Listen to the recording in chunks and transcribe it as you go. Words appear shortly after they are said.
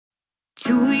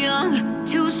Too young,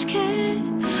 too scared.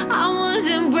 I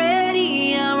wasn't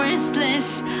ready. I'm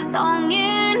restless,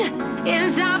 longing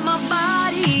inside my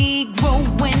body,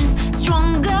 growing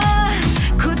stronger.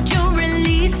 Could you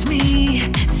release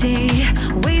me? Stay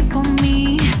away from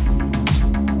me.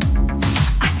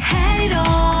 I had it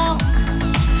all.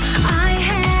 I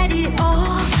had it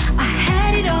all. I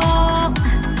had it all.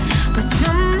 But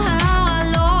somehow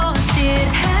I lost it.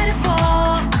 Had it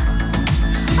fall.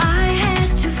 I had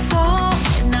to fall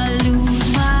and I lose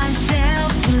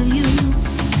myself. Will you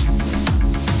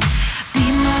be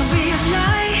my real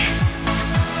light?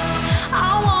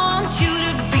 I want you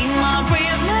to be my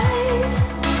real light.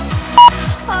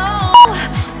 Oh,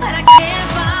 but I can't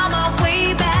find my way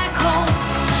back home.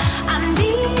 I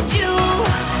need you.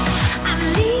 I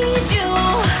need you.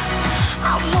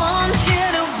 I want you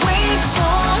to wait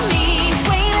for me.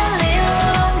 Wait a little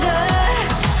longer.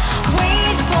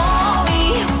 Wait for me.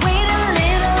 Wait a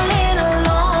little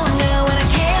longer. When I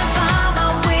can't find my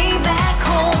way back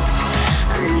home,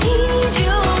 I need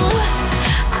you.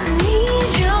 I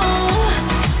need you.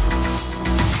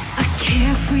 A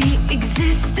carefree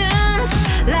existence,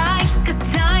 like a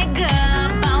tiger.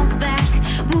 Bounce back,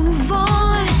 move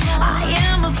on. I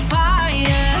am a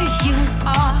fire. You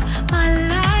are my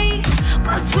light,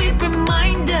 my sweet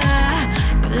reminder.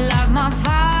 You light my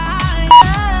fire.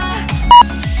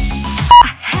 I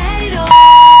had it all.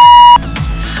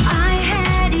 I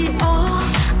had it all.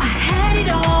 I had it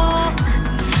all.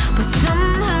 But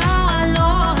somehow I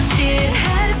lost it.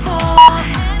 Had it fall.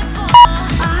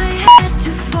 I had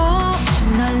to fall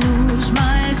and I lose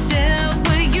myself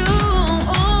with you.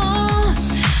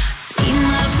 Be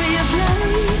my real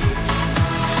light.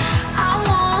 I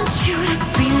want you to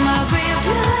be my real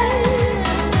light.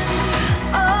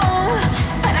 Oh,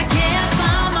 but I can't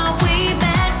find my way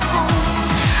back home.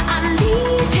 I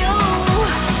need you.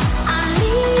 I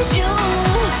need you.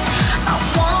 I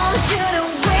want you to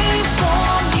wait for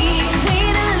me.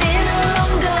 Wait a little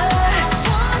longer.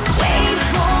 Wait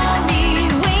for me.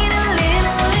 Wait a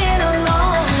little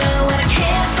longer. When I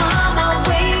can't find my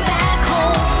way back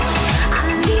home, I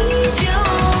need you.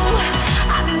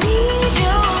 I need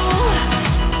you.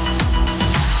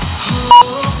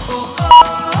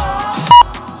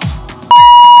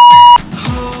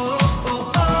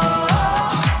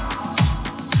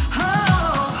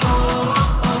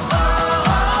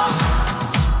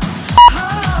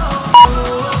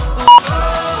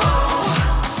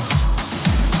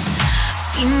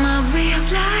 Be my real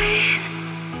light.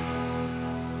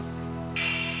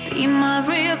 Be my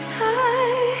real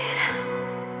light.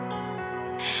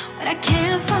 But I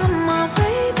can't find my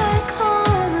way back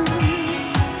home.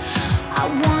 I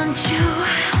want you.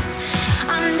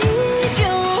 I need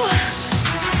you.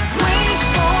 Wait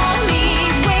for me.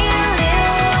 Wait a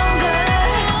little longer.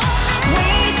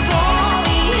 Wait for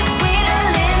me. Wait a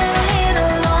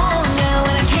little longer.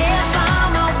 When I can't find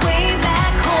my way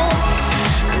back home,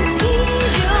 I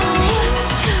need you.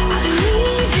 I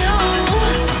need you.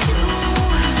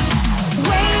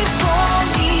 Wait for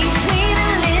me. Wait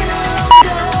a little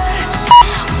longer.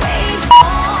 Wait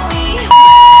for me.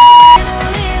 Wait a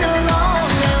little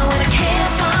longer. When I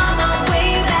can't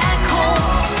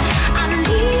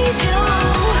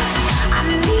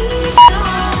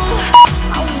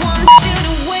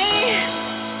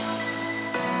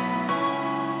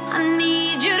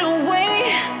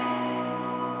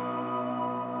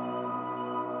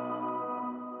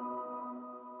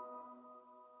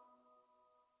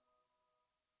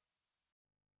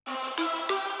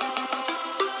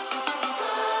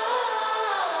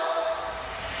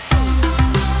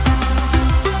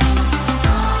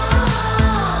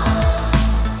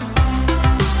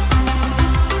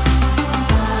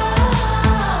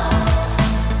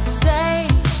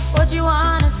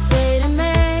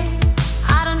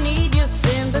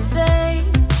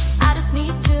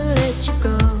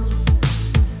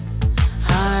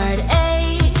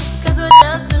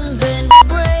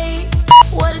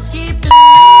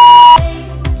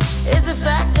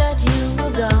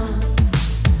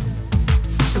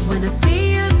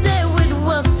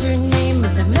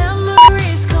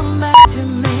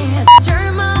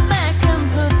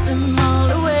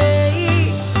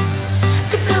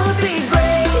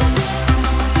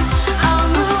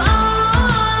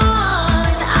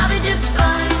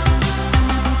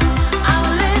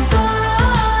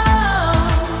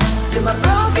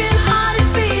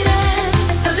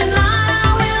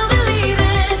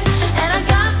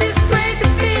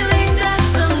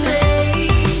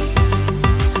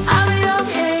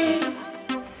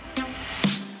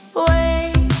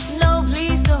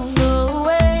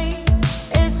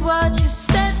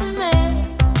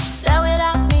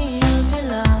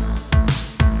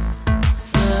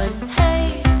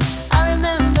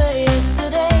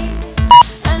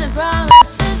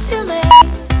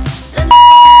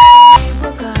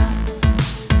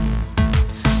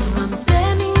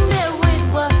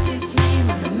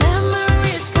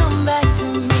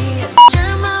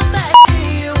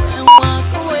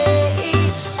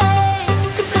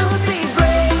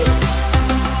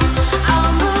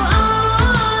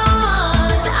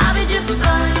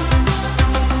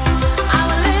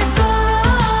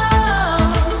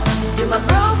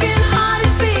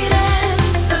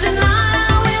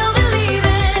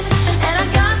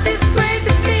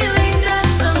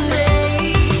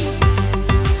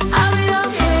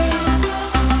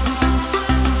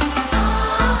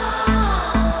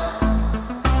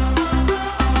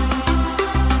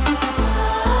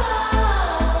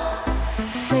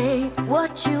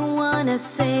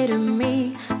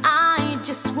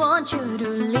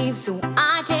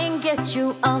get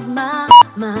you off my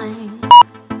mind.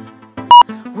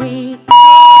 We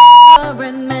just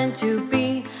weren't meant to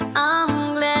be.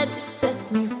 I'm glad you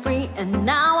set me free, and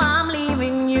now I'm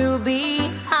leaving you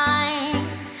behind.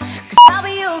 'Cause I'll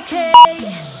be okay,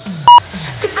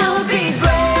 'cause I will be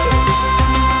great.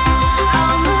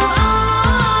 I'll move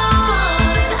on,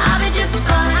 I'll be just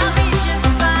fine, I'll be just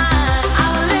fine. I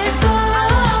will let go,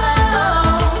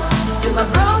 till my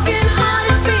broken heart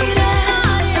is beating.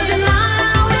 So tonight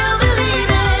I will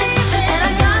believe it, and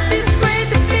I got this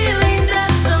crazy feeling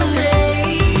that someday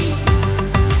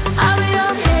I'll be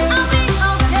okay, I'll be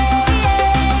okay.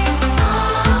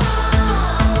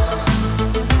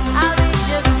 I'll be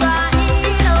just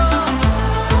fine, oh.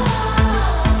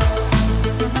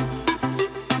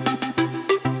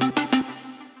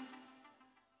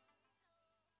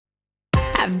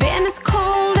 I've been as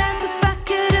cold as a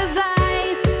bucket of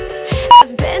ice.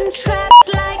 I've been trapped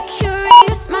like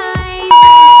curious minds.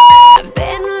 I've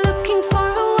been looking for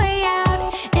a way out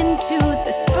into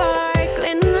the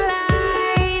sparkling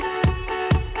light.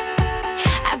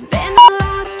 I've been a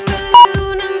lost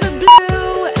balloon in the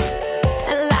blue,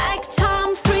 and like Tom,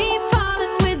 free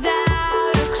falling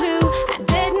without a clue. I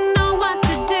didn't know what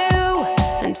to do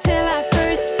until I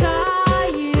first saw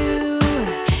you,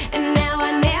 and now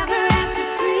I never have to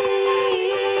freeze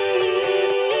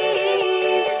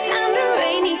under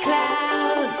rainy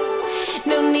clouds.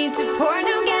 No need to pour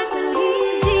no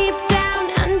gasoline. Deep down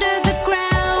under the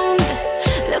ground,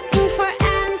 looking for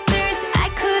answers I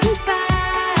couldn't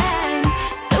find.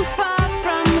 So far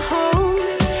from home,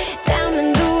 down in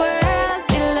the world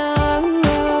below.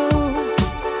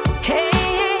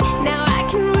 Hey, now I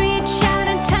can reach out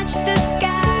and touch the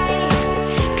sky,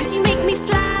 'cause you make me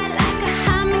fly like a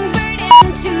hummingbird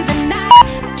into the night.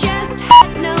 Just had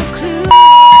no clue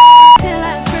till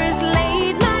I first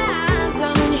laid my eyes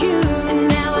on you, and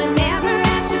now I never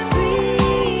have to freeze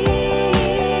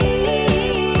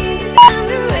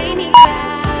under rainy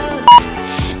clouds.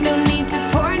 No need to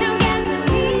pour no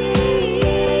gasoline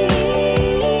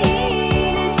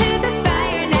into the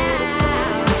fire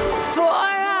now, for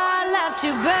our love to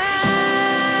burn.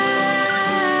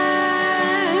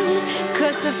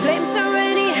 'Cause the flames are